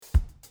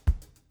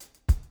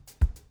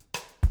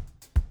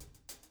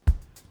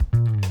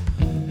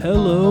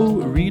Hello,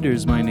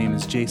 readers. My name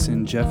is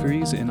Jason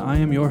Jeffries, and I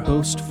am your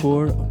host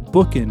for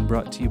Bookin',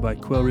 brought to you by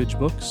Quail Ridge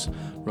Books,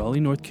 Raleigh,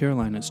 North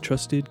Carolina's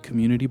trusted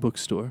community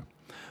bookstore.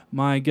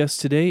 My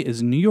guest today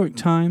is New York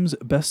Times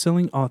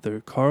bestselling author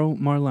Karl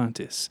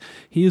Marlantes.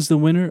 He is the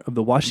winner of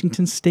the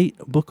Washington State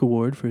Book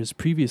Award for his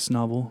previous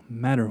novel,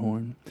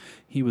 Matterhorn.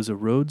 He was a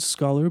Rhodes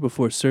Scholar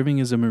before serving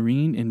as a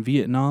Marine in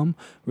Vietnam,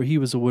 where he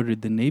was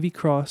awarded the Navy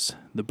Cross,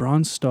 the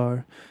Bronze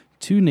Star,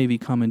 2 Navy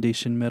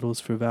Commendation Medals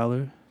for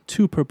Valor,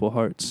 2 Purple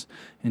Hearts,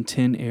 and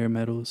 10 Air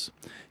Medals.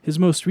 His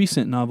most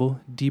recent novel,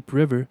 Deep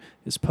River,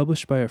 is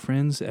published by our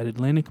friends at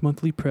Atlantic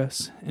Monthly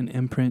Press, an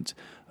imprint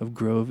of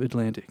Grove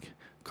Atlantic.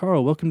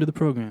 Karl, welcome to the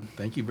program.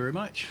 Thank you very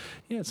much.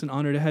 Yeah, it's an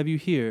honor to have you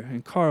here.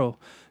 And Karl,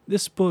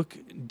 this book,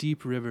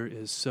 Deep River,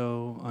 is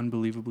so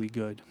unbelievably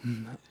good.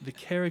 The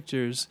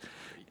characters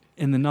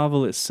in the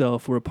novel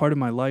itself were a part of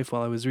my life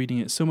while I was reading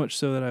it, so much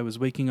so that I was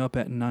waking up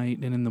at night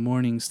and in the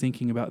mornings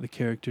thinking about the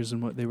characters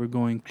and what they were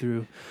going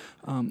through.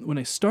 When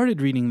I started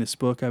reading this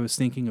book, I was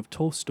thinking of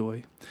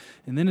Tolstoy.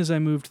 And then as I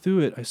moved through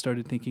it, I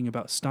started thinking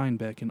about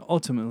Steinbeck. And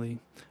ultimately,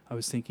 I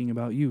was thinking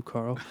about you,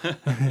 Karl.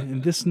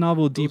 And this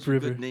novel, Deep River.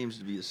 Those are good names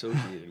to be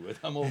associated with.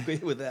 I'm okay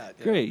with that.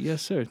 Yeah. Great.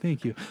 Yes, sir.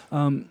 Thank you.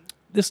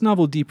 This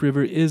novel, Deep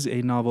River, is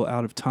a novel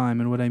out of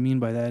time, and what I mean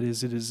by that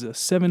is it is a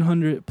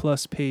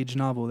 700-plus page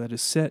novel that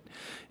is set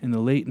in the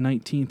late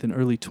 19th and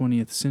early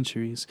 20th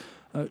centuries.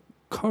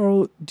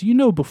 Karl, do you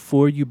know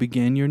before you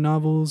began your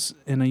novels,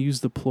 and I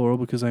use the plural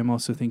because I'm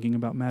also thinking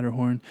about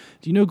Matterhorn,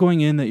 do you know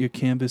going in that your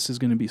canvas is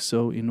going to be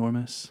so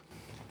enormous?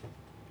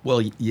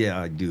 Well,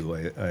 yeah, I do.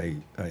 I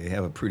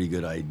have a pretty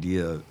good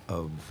idea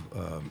of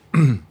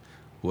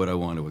what I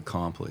want to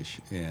accomplish,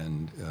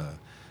 and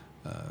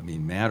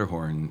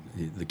Matterhorn,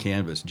 the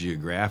canvas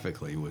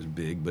geographically was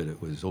big, but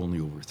it was only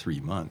over 3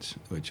 months,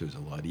 which was a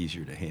lot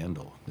easier to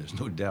handle. There's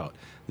no doubt.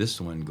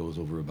 This one goes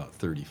over about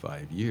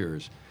 35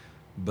 years,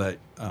 but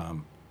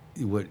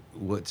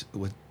what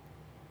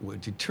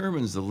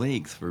determines the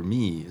length for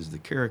me is the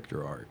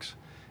character arcs,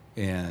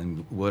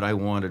 and what I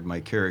wanted my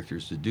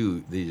characters to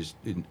do.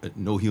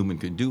 No human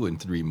can do in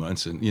 3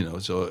 months,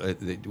 and so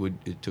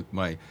it took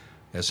my,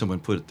 as someone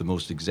put it, the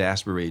most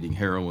exasperating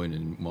heroine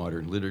in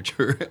modern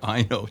literature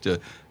I know to,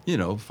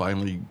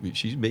 finally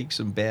she makes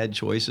some bad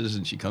choices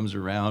and she comes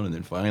around, and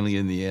then finally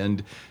in the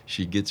end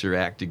she gets her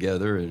act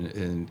together,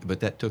 but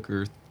that took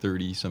her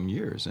 30 some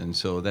years, and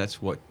so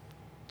that's what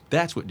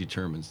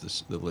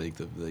determines the length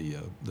of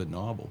the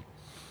novel.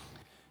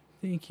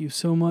 Thank you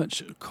so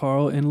much,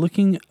 Karl. And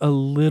looking a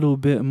little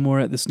bit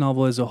more at this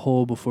novel as a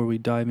whole before we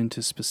dive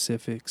into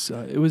specifics,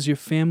 it was your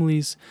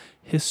family's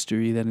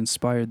history that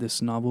inspired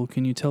this novel.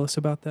 Can you tell us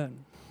about that?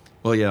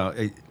 Well, yeah.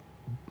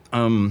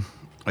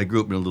 I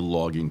grew up in a little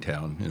logging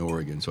town in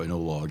Oregon, so I know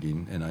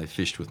logging, and I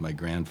fished with my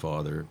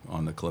grandfather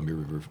on the Columbia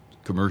River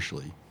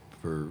commercially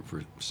for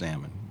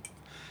salmon.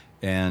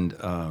 And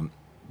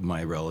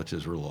my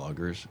relatives were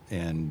loggers,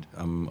 and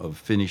I'm of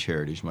Finnish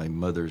heritage. My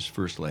mother's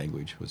first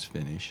language was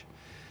Finnish,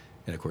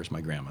 and of course my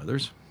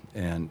grandmother's.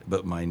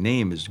 But my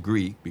name is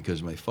Greek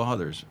because my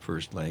father's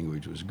first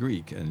language was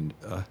Greek, and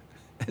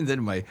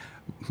then my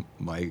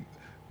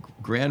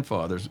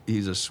grandfather's,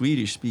 he's a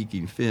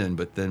Swedish-speaking Finn,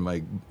 but then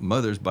my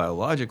mother's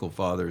biological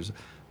father's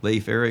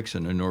Leif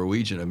Erikson, a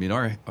Norwegian. I mean,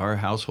 our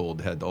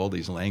household had all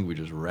these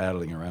languages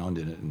rattling around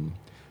in it, and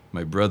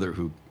my brother,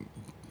 who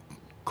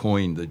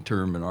coined the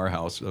term in our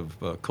house of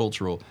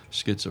cultural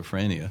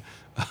schizophrenia,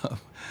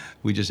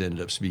 we just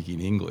ended up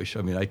speaking English.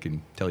 I mean, I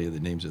can tell you the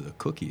names of the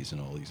cookies in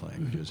all these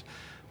languages.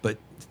 Mm-hmm. But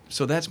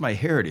so that's my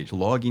heritage,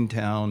 logging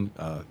town,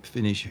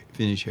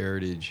 Finnish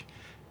heritage,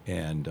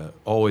 and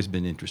always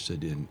been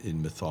interested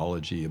in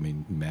mythology. I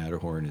mean,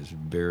 Matterhorn is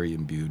very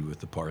imbued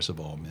with the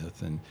Parzival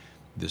myth, and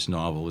this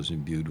novel is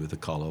imbued with the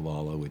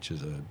Kalevala, which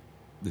is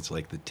it's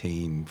like the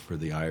Tame for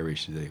the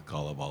Irish, the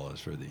Kalevala is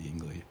for the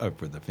English,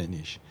 for the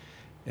Finnish.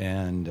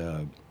 And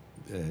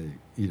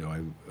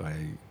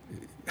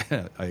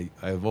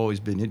I've always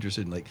been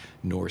interested in like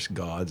Norse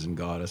gods and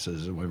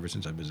goddesses ever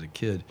since I was a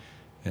kid.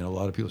 And a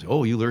lot of people say,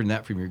 "Oh, you learned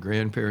that from your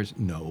grandparents?"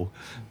 No,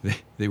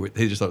 they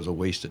just thought it was a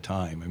waste of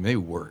time. I mean, they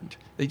worked.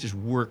 They just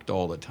worked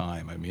all the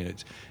time. I mean,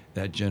 it's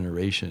that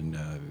generation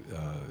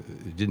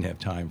didn't have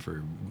time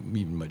for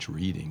even much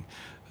reading.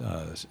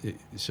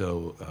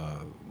 So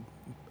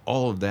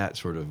all of that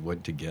sort of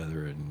went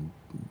together and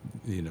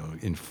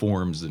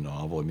informs the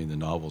novel. I mean, the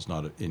novel's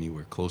not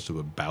anywhere close to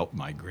about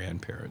my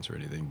grandparents or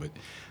anything,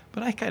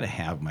 but I kind of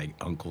have my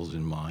uncles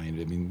in mind.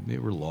 I mean, they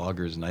were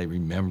loggers, and I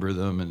remember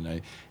them, and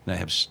I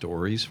have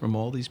stories from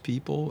all these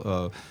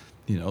people.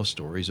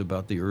 Stories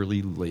about the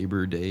early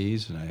labor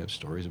days, and I have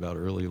stories about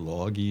early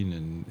logging,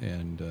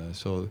 and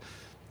so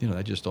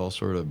that just all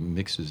sort of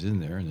mixes in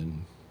there, and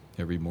then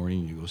every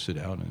morning you go sit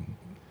down and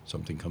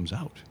something comes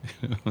out.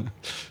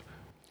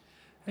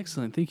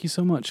 Excellent. Thank you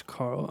so much,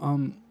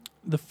 Karl.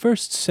 The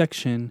first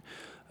section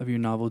of your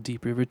novel,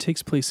 Deep River,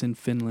 takes place in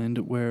Finland,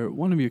 where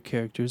one of your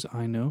characters,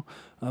 Aino,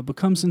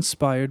 becomes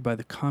inspired by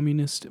the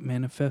Communist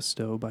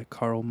Manifesto by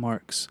Karl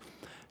Marx.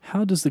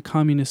 How does the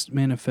Communist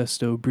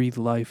Manifesto breathe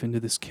life into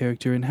this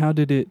character, and how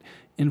did it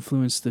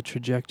influence the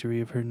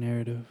trajectory of her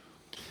narrative?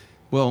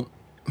 Well,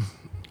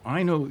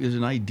 Ino is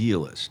an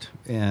idealist,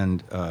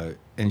 and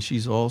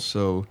she's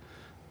also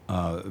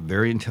a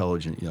very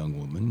intelligent young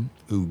woman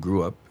who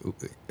grew up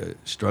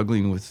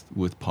struggling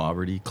with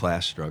poverty,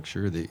 class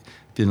structure.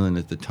 Finland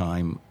at the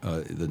time,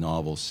 the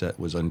novel set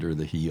was under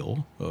the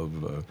heel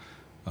of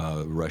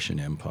Russian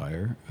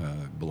Empire,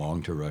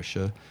 belonged to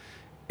Russia,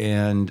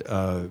 and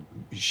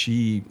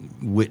she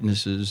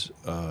witnesses,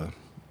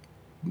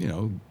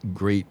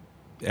 great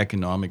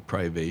economic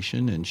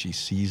privation, and she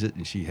sees it,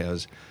 and she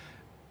has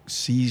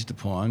seized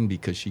upon,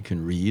 because she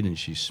can read and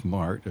she's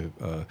smart.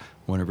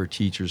 One of her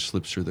teachers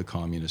slips her the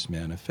Communist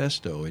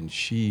Manifesto, and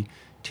she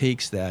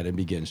takes that and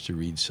begins to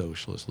read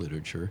socialist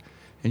literature.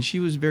 And she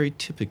was very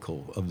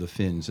typical of the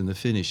Finns and the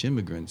Finnish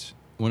immigrants.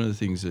 One of the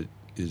things that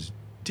is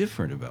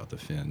different about the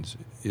Finns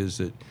is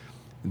that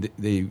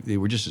they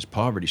were just as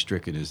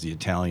poverty-stricken as the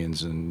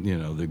Italians and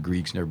the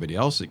Greeks and everybody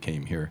else that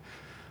came here.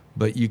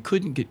 But you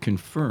couldn't get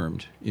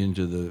confirmed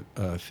into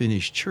the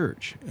Finnish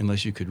church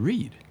unless you could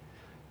read.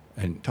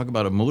 And talk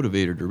about a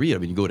motivator to read. I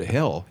mean, you go to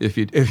hell if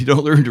you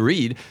don't learn to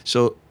read.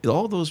 So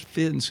all those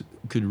Finns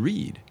could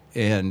read,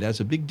 and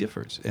that's a big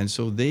difference. And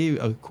so they,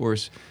 of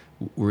course,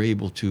 were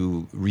able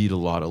to read a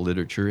lot of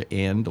literature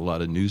and a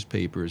lot of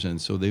newspapers,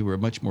 and so they were a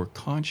much more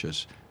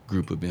conscious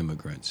group of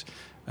immigrants.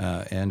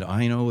 And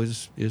Ino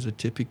is a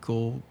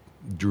typical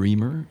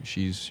dreamer.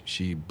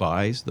 She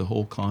buys the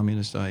whole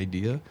communist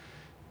idea,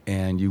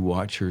 and you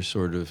watch her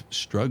sort of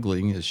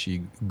struggling as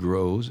she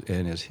grows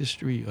and as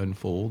history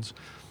unfolds.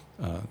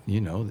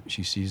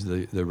 She sees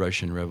the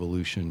Russian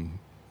Revolution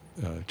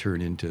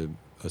turn into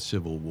a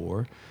civil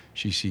war.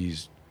 She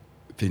sees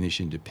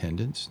Finnish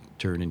independence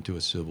turn into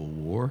a civil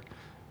war.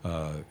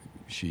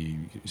 She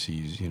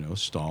sees,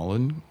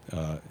 Stalin,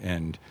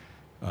 and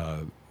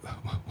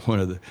one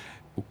of the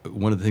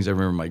things I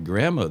remember my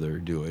grandmother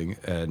doing,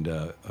 and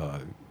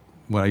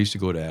when I used to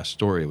go to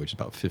Astoria, which is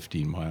about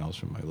 15 miles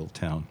from my little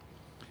town.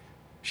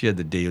 She had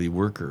the Daily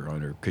Worker on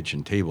her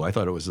kitchen table. I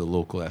thought it was the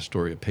local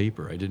Astoria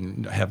paper. I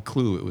didn't have a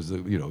clue it was the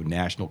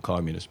national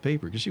communist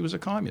paper, because she was a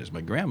communist,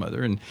 my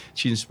grandmother, and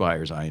she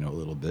inspires Ino a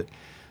little bit.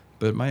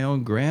 But my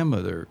own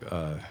grandmother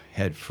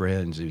had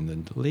friends in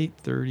the late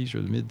 30s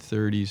or the mid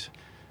 30s.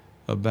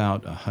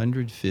 About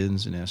 100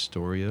 Finns in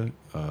Astoria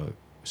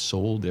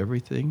sold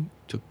everything,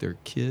 took their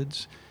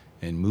kids,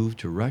 and moved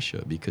to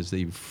Russia because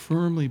they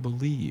firmly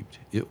believed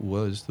it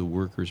was the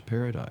workers'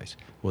 paradise.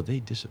 Well,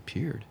 they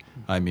disappeared.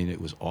 I mean, it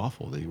was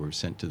awful. They were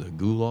sent to the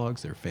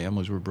gulags. Their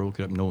families were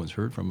broken up. No one's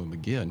heard from them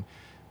again.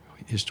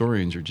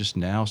 Historians are just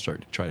now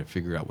starting to try to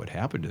figure out what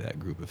happened to that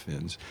group of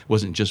Finns. It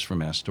wasn't just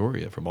from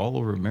Astoria. From all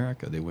over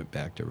America, they went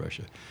back to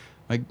Russia.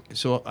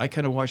 So I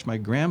kind of watched my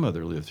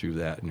grandmother live through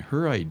that, and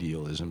her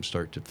idealism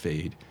start to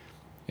fade.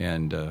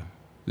 And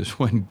this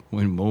one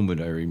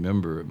moment I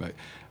remember,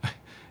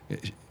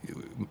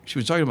 she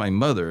was talking to my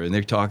mother, and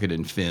they're talking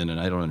in Finn, and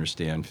I don't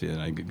understand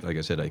Finn. Like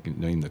I said, I can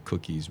name the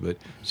cookies, but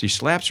she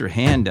slaps her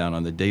hand down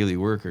on the Daily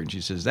Worker, and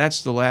she says,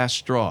 "That's the last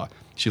straw."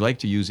 She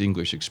liked to use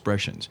English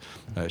expressions.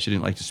 She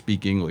didn't like to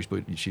speak English,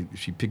 but she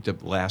picked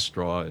up last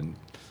straw and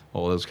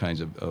all those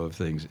kinds of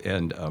things.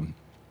 And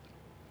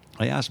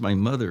I asked my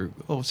mother,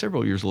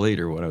 several years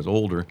later when I was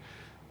older,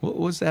 what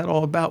was that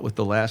all about with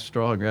the last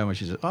straw? And Grandma,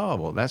 she said,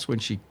 well, that's when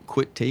she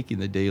quit taking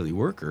the Daily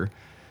Worker,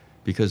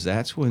 because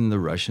that's when the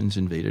Russians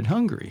invaded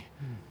Hungary.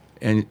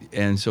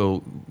 And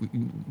so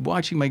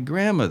watching my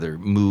grandmother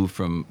move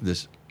from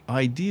this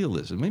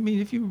idealism, I mean,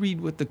 if you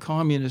read what the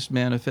Communist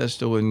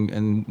Manifesto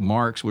and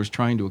Marx was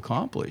trying to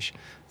accomplish,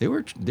 they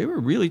were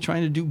really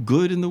trying to do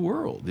good in the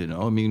world,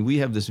 I mean, we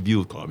have this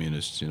view of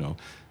communists,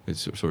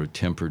 it's sort of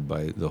tempered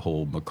by the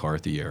whole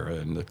McCarthy era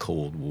and the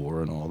Cold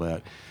War and all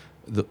that.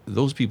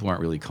 Those people aren't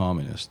really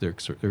communists. They're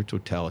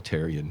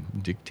totalitarian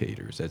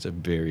dictators. That's a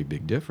very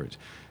big difference.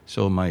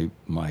 So my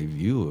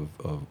view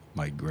of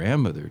my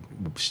grandmother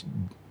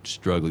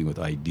struggling with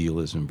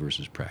idealism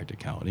versus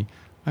practicality,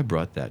 I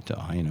brought that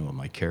to Ino and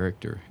my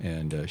character.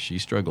 And she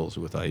struggles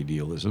with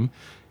idealism,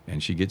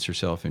 and she gets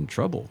herself in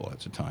trouble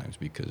lots of times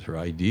because her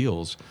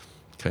ideals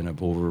kind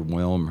of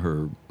overwhelm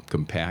her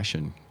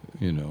compassion,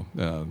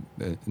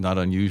 not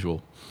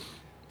unusual.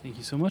 Thank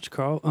you so much,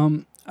 Carl.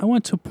 I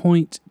want to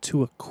point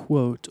to a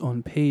quote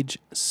on page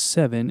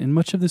 7, and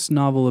much of this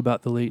novel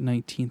about the late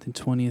 19th and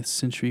 20th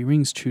century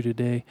rings true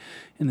today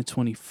in the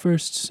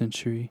 21st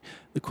century.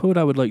 The quote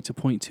I would like to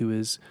point to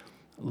is,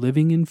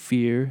 "Living in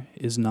fear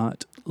is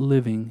not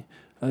living."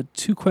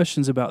 Two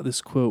questions about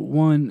this quote.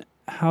 One,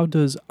 how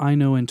does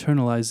Ino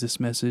internalize this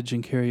message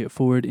and carry it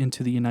forward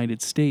into the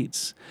United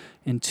States?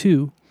 And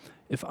two,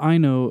 if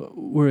Ino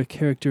were a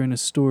character in a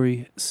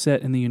story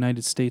set in the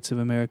United States of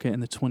America in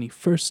the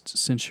 21st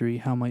century,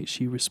 how might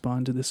she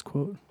respond to this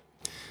quote?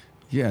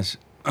 Yes.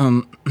 I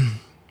have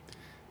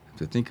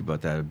to think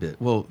about that a bit.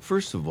 Well,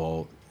 first of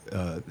all,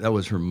 that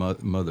was her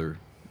mother,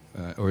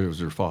 or it was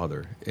her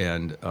father.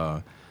 And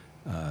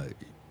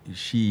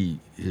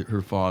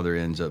her father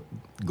ends up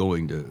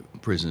going to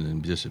prison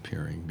and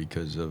disappearing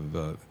because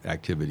of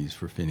activities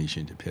for Finnish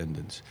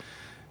independence.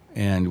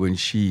 And when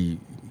she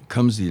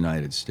comes to the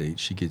United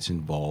States, she gets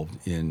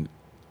involved in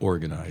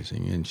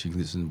organizing, and she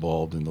gets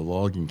involved in the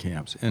logging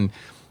camps. And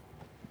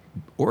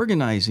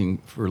organizing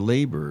for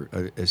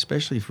labor,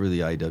 especially for the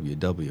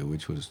IWW,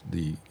 which was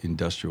the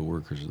Industrial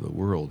Workers of the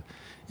World,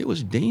 it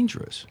was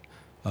dangerous.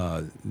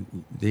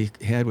 They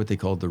had what they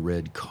called the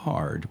Red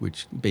Card,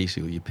 which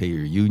basically you pay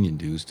your union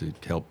dues to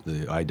help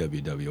the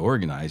IWW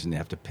organize, and they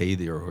have to pay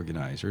their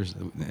organizers.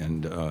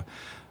 And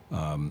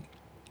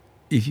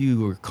if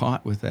you were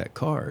caught with that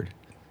card,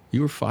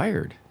 you were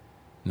fired.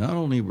 Not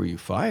only were you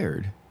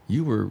fired,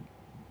 you were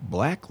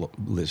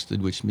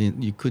blacklisted, which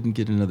meant you couldn't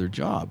get another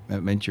job.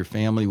 That meant your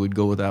family would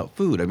go without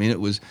food. I mean, it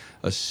was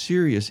a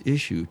serious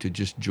issue to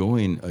just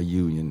join a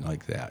union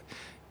like that.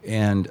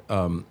 And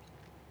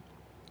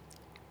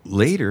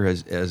later,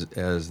 as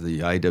the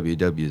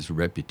IWW's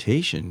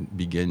reputation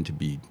began to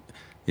be,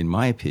 in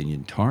my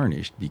opinion,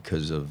 tarnished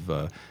because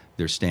of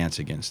their stance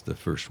against the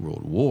First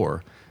World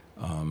War,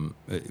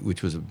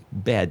 which was a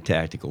bad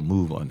tactical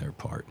move on their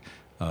part.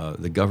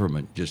 The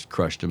government just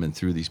crushed them and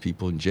threw these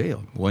people in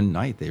jail. One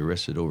night, they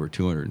arrested over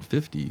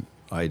 250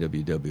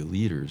 IWW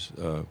leaders.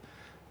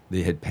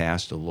 They had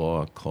passed a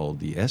law called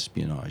the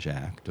Espionage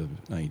Act of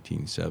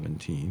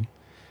 1917,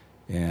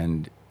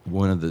 and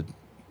one of the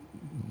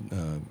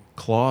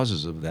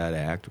clauses of that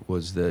act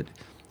was that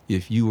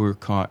if you were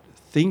caught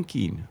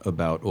thinking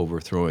about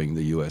overthrowing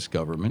the U.S.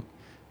 government,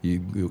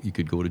 you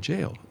could go to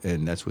jail,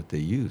 and that's what they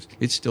used.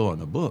 It's still on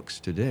the books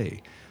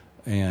today.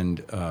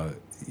 And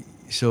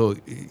so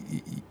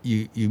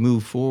you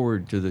move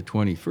forward to the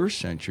 21st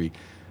century.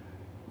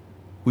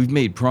 We've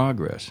made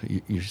progress.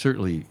 You're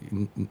certainly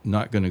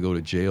not going to go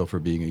to jail for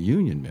being a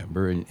union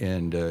member,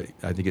 and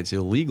I think it's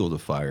illegal to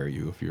fire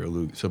you if you're a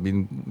loser. So, I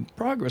mean,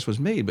 progress was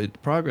made,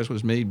 but progress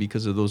was made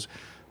because of those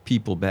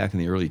people back in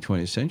the early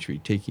 20th century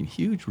taking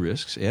huge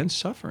risks and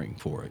suffering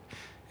for it.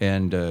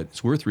 And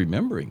it's worth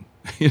remembering.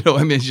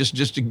 I mean, it's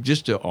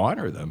just to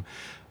honor them.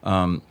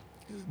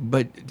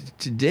 But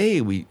today,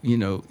 the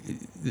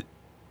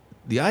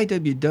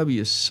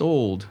IWW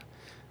sold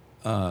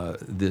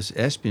this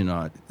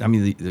espionage. I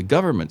mean, the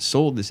government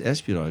sold this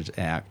Espionage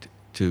Act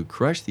to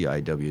crush the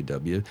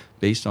IWW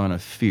based on a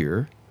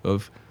fear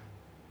of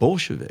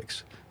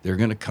Bolsheviks. They're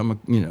going to come,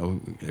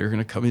 they're going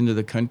to come into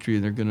the country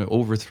and they're going to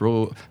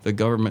overthrow the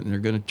government and they're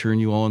going to turn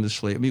you all into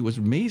slaves. I mean, it was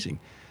amazing.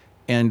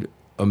 And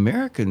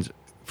Americans,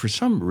 for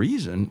some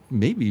reason,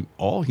 maybe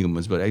all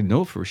humans, but I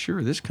know for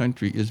sure this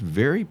country is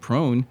very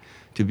prone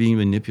to being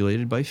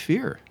manipulated by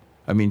fear.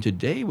 I mean,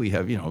 today we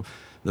have,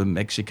 the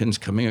Mexicans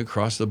coming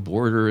across the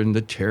border and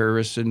the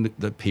terrorists and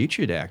the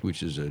Patriot Act,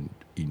 which is an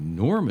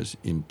enormous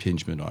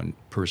impingement on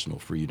personal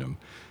freedom,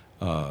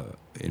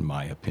 in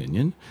my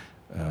opinion,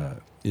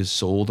 is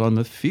sold on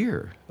the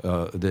fear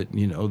that,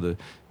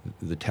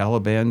 the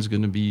Taliban's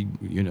going to be,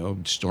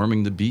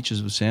 storming the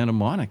beaches of Santa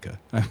Monica.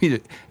 I mean,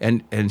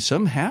 and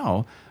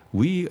somehow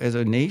we as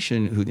a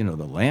nation who,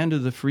 the land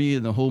of the free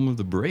and the home of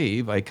the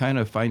brave, I kind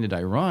of find it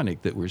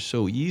ironic that we're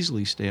so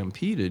easily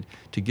stampeded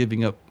to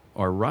giving up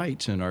our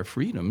rights and our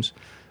freedoms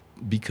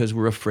because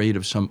we're afraid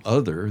of some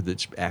other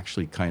that's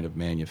actually kind of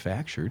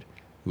manufactured.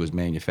 It was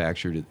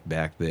manufactured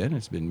back then.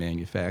 It's been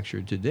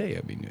manufactured today.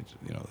 I mean, it's,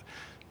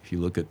 if you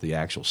look at the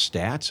actual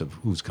stats of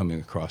who's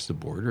coming across the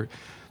border,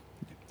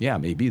 yeah,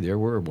 maybe there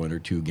were one or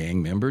two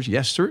gang members.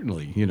 Yes,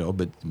 certainly,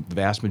 but the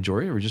vast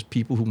majority were just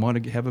people who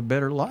want to have a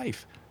better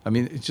life. I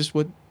mean, it's just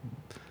what's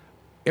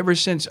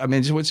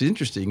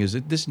interesting is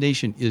that this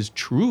nation is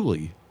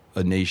truly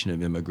a nation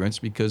of immigrants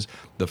because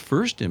the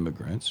first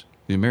immigrants,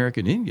 the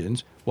American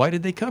Indians, why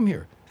did they come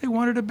here? They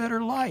wanted a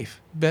better life,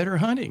 better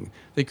hunting.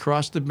 They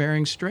crossed the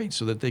Bering Strait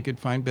so that they could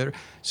find better.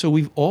 So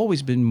we've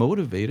always been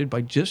motivated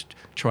by just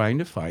trying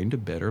to find a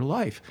better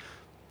life.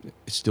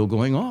 It's still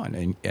going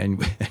on.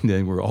 And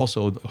then we're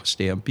also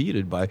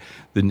stampeded by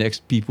the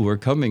next people who are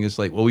coming. It's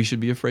like, well, we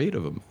should be afraid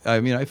of them. I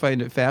mean, I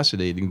find it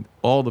fascinating,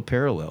 all the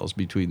parallels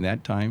between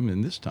that time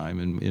and this time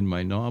in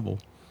my novel.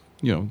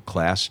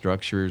 Class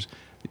structures,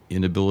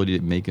 inability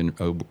to make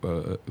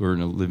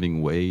earn a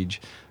living wage,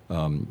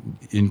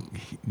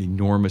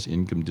 enormous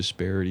income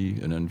disparity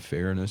and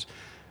unfairness.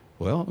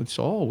 Well, it's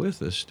all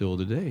with us still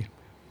today.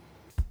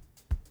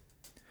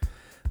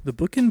 The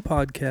Bookin'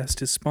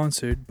 Podcast is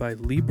sponsored by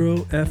Libro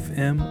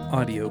FM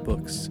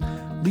Audiobooks.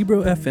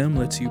 Libro FM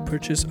lets you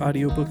purchase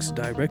audiobooks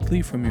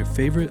directly from your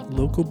favorite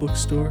local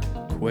bookstore,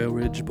 Quail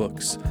Ridge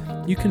Books.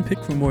 You can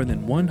pick from more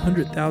than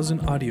 100,000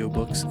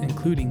 audiobooks,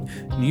 including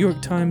New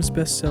York Times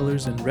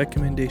bestsellers and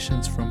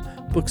recommendations from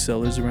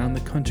booksellers around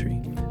the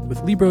country.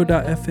 With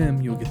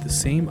Libro.fm, you'll get the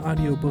same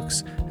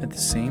audiobooks at the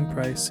same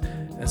price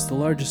as the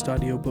largest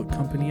audiobook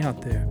company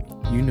out there.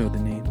 You know the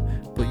name,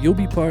 but you'll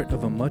be part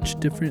of a much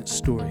different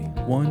story,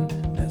 one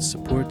that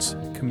supports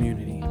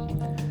community.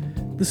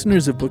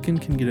 Listeners of Bookin'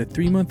 can get a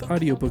 3-month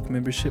audiobook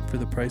membership for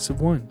the price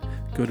of one.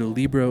 Go to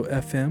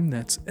Libro.fm,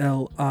 that's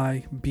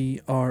Libro.fm,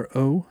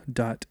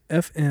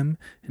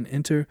 and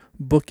enter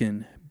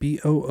Bookin',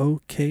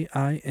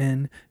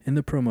 BOOKIN in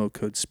the promo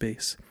code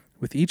space.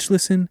 With each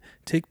listen,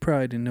 take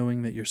pride in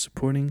knowing that you're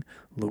supporting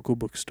local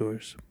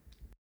bookstores.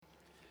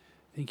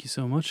 Thank you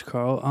so much,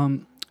 Carl.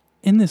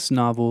 In this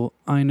novel,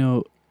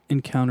 Aino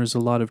encounters a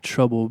lot of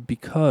trouble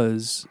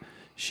because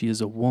she is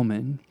a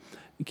woman.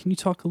 Can you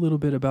talk a little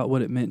bit about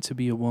what it meant to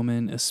be a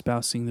woman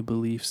espousing the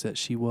beliefs that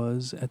she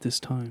was at this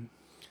time?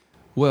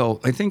 Well,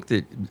 I think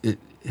that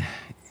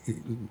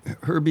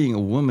her being a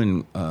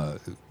woman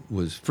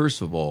was,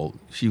 first of all,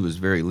 she was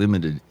very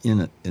limited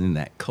in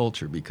that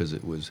culture because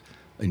it was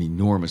an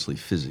enormously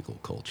physical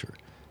culture.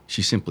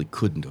 She simply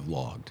couldn't have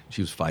logged.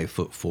 She was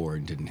 5'4"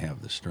 and didn't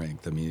have the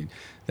strength. I mean,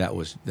 that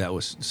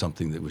was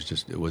something that was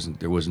just, it wasn't,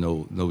 there was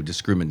no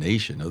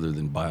discrimination other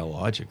than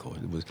biological.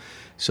 It was,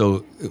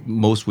 so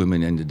most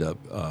women ended up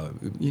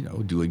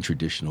doing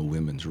traditional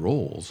women's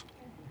roles.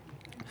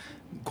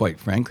 Quite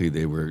frankly,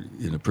 they were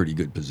in a pretty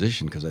good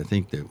position because I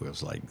think that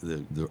was like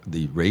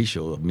the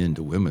ratio of men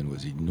to women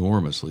was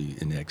enormously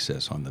in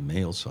excess on the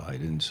male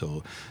side, and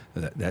so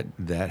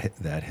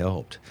that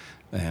helped.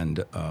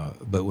 And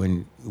but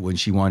when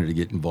she wanted to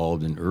get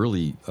involved in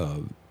early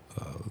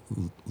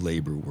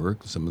labor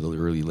work, some of the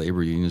early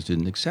labor unions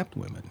didn't accept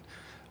women.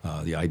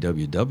 The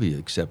IWW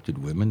accepted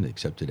women, they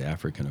accepted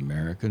African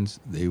Americans.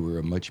 They were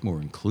a much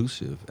more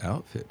inclusive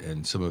outfit.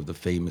 And some of the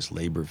famous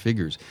labor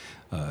figures,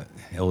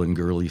 Helen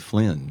Gurley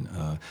Flynn,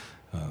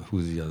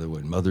 who's the other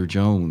one? Mother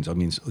Jones. I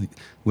mean,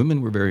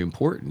 women were very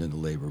important in the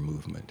labor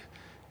movement.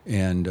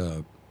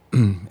 And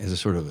as a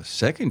sort of a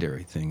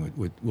secondary thing,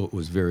 what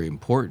was very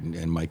important,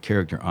 and my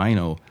character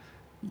Aino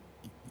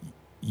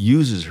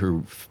uses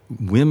her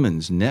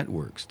women's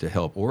networks to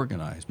help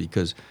organize,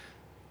 because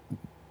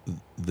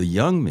the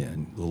young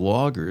men, the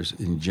loggers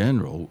in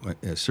general,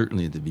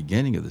 certainly at the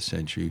beginning of the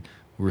century,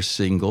 were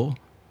single,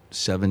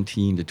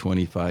 17 to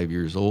 25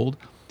 years old.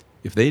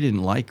 If they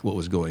didn't like what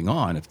was going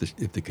on, if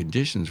the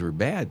conditions were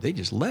bad, they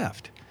just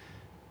left.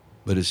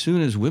 But as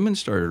soon as women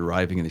started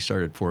arriving and they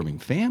started forming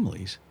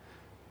families,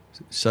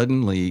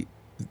 suddenly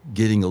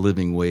getting a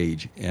living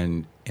wage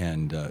and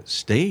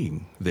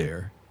staying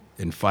there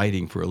and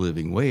fighting for a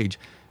living wage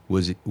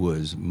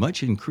was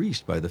much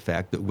increased by the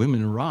fact that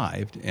women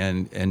arrived,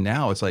 and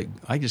now it's like,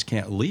 I just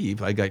can't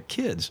leave. I got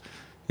kids,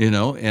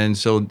 and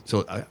so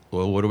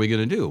what are we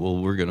going to do?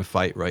 Well, we're going to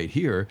fight right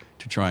here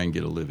to try and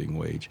get a living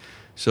wage.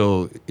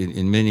 So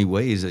in many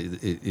ways,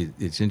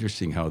 it's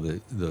interesting how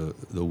the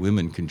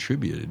women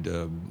contributed,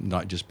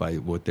 not just by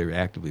what they're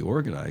actively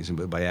organizing,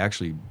 but by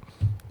actually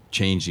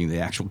changing the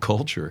actual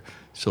culture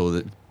so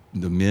that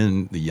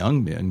the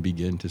young men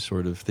begin to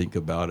sort of think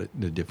about it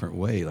in a different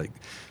way, like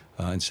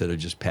instead of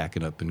just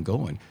packing up and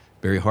going.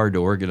 Very hard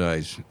to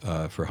organize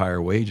for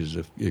higher wages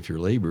if your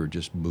labor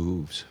just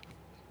moves.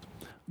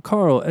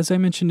 Carl, as I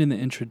mentioned in the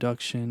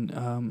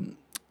introduction,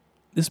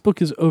 this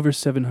book is over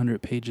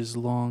 700 pages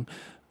long,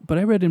 but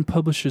I read in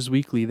Publishers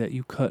Weekly that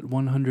you cut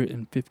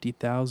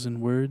 150,000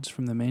 words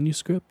from the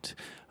manuscript.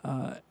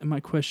 And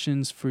my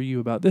questions for you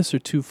about this are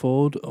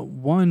twofold.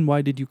 One,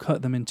 why did you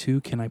cut them? And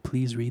two, can I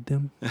please read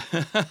them?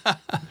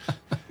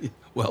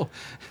 Well,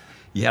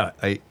 yeah,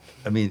 I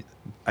mean,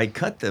 I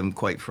cut them,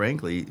 quite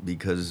frankly,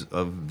 because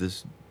of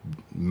this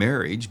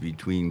marriage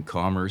between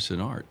commerce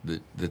and art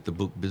that the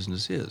book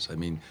business is. I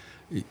mean,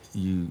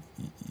 you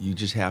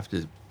just have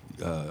to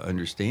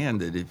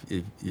understand that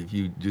if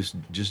you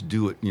just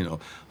do it,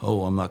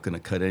 I'm not going to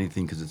cut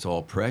anything because it's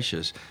all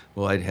precious.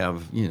 Well, I'd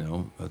have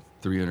a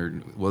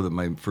 300. Well,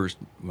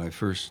 my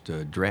first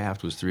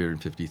draft was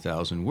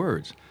 350,000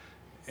 words,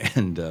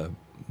 and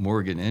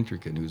Morgan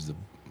Entricken, who's the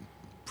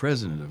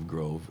president of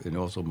Grove and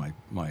also my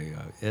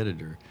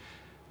editor,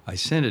 I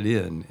sent it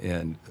in,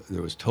 and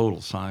there was total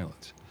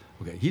silence.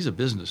 Okay, he's a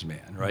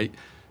businessman, right?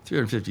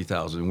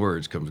 350,000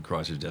 words comes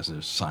across his desk, and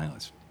there's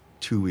silence.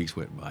 2 weeks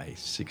went by,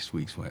 6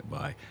 weeks went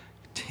by,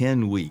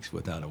 10 weeks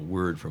without a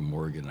word from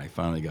Morgan. I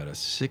finally got a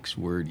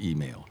 6-word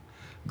email.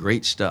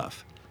 Great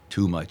stuff,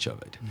 too much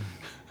of it.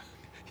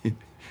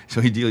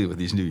 So he's dealing with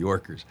these New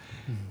Yorkers.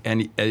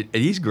 And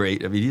he's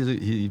great. I mean,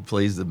 he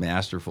plays the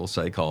masterful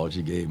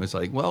psychology game. It's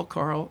like, well,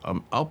 Carl,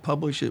 I'll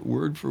publish it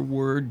word for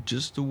word,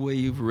 just the way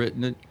you've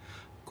written it.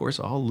 Of course,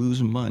 I'll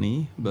lose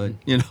money, but,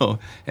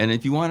 and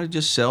if you want to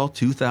just sell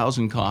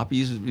 2,000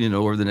 copies,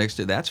 over the next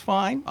day, that's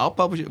fine. I'll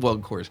publish it. Well,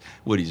 of course,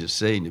 what he's just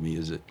saying to me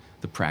is that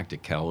the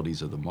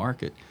practicalities of the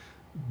market,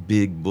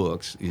 big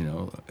books,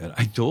 and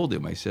I told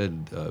him, I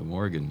said,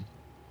 Morgan,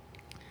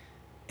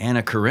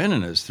 Anna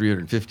Karenina is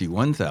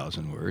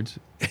 351,000 words.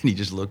 And he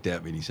just looked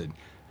at me and he said,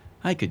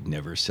 I could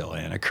never sell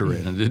Anna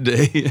Karenina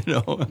today,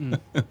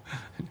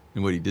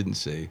 And what he didn't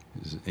say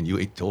is, and you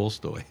ate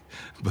Tolstoy.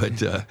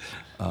 But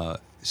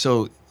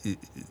so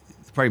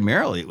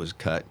primarily it was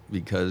cut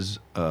because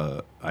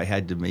I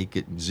had to make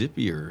it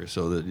zippier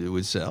so that it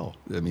would sell.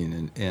 I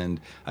mean,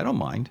 and I don't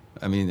mind.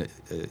 I mean,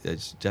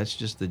 that's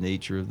just the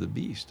nature of the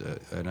beast.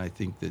 And I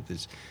think that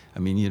this,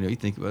 you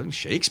think about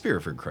Shakespeare,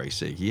 for Christ's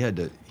sake. He had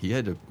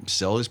to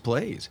sell his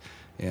plays.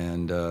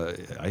 And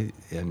it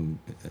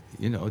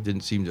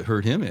didn't seem to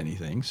hurt him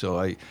anything. So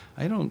I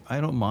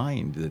don't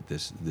mind that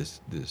this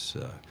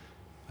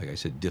like I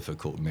said,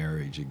 difficult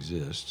marriage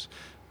exists.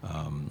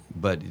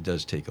 But it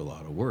does take a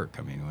lot of work.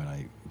 I mean,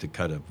 to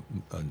cut a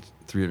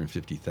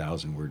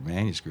 350,000 word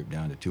manuscript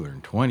down to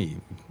 220,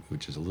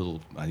 which is I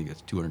think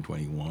it's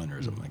 221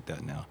 or something like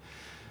that now.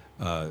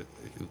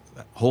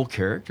 Whole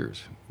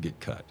characters get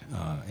cut,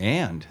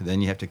 and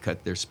then you have to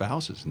cut their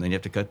spouses, and then you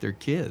have to cut their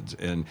kids,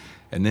 and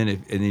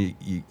then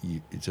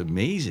it's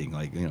amazing.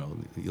 Like,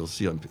 you'll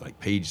see on like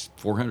page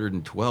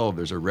 412,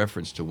 there's a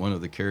reference to one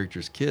of the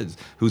characters' kids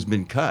who's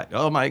been cut.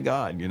 Oh my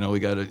God, we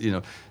got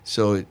to,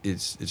 so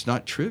it's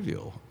not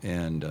trivial,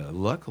 and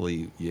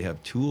luckily you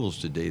have tools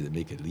today that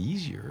make it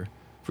easier.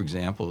 For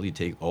example, you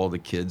take all the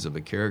kids of a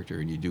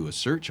character and you do a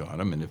search on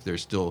them, and if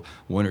there's still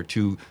one or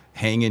two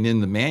hanging in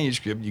the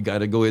manuscript, you got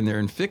to go in there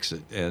and fix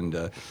it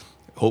and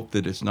hope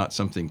that it's not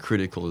something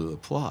critical to the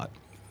plot.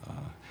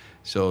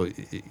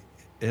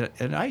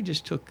 And I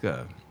just took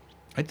a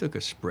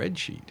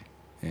spreadsheet,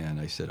 and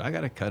I said, I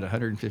got to cut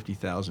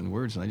 150,000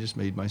 words, and I just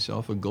made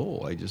myself a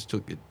goal. I just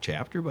took it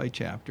chapter by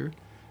chapter,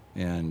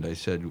 and I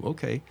said,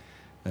 okay,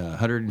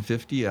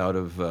 150 out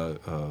of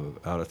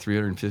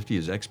 350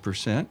 is X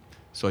percent.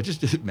 So I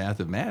just did it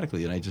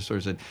mathematically, and I just sort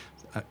of said,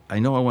 I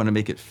know I want to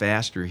make it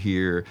faster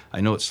here. I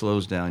know it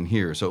slows down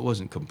here. So it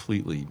wasn't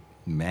completely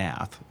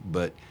math,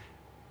 but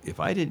if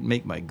I didn't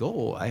make my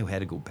goal, I had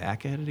to go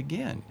back at it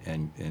again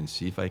and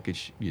see if I could,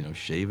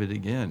 shave it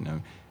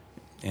again.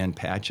 Ann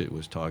Patchett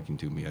was talking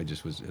to me. I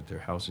just was at their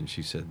house, and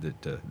she said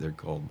that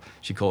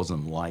she calls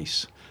them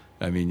lice.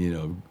 I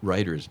mean,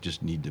 writers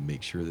just need to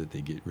make sure that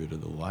they get rid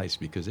of the lice,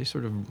 because they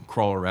sort of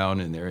crawl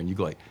around in there, and you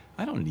go like,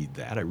 I don't need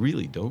that. I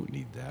really don't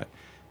need that.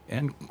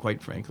 And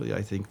quite frankly,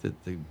 I think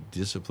that the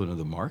discipline of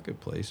the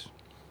marketplace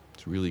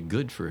is really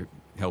good for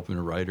helping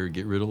a writer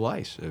get rid of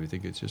lice. I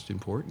think it's just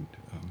important.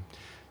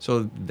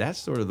 So that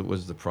sort of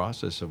was the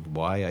process of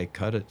why I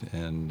cut it,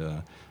 and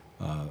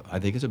I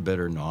think it's a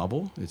better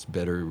novel. It's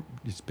better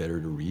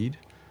to read.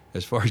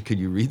 As far as could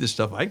you read the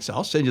stuff,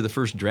 I'll send you the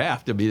first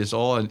draft. I mean, it's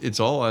all on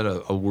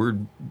a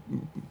Word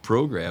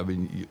program,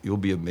 and you'll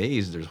be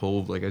amazed. There's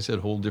whole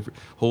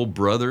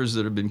brothers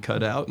that have been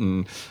cut out,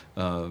 and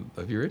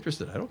if you're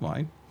interested, I don't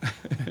mind.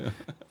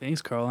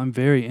 Thanks, Carl. I'm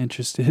very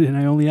interested, and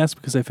I only asked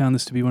because I found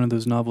this to be one of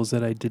those novels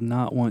that I did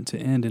not want to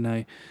end,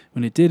 and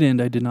when it did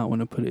end, I did not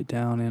want to put it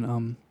down.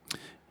 And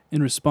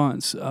in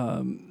response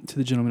to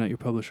the gentleman at your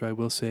publisher, I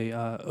will say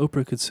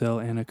Oprah could sell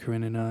Anna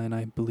Karenina, and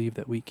I believe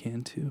that we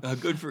can too.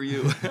 Good for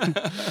you.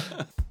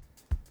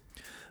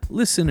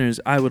 Listeners,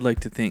 I would like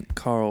to thank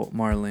Carl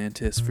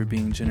Marlantes for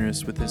being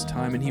generous with his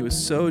time, and he was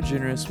so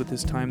generous with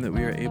his time that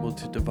we are able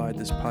to divide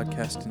this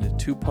podcast into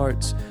 2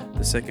 parts,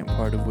 the second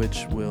part of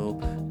which will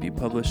be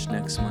published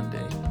next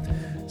Monday.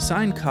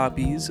 Signed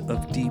copies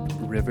of Deep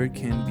River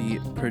can be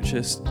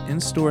purchased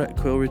in-store at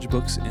Quail Ridge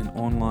Books and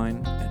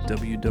online at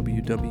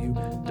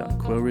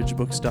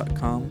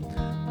www.quailridgebooks.com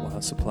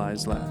while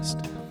supplies last.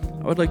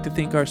 I would like to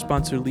thank our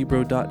sponsor,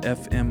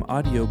 Libro.fm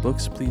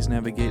Audiobooks. Please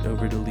navigate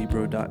over to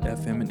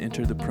Libro.fm and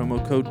enter the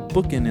promo code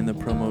BOOKIN in the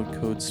promo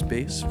code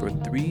space for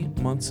 3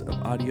 months of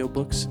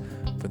audiobooks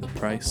for the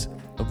price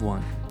of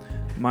 1.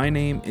 My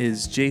name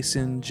is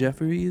Jason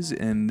Jefferies,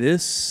 and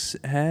this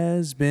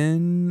has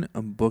been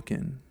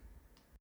Bookin'.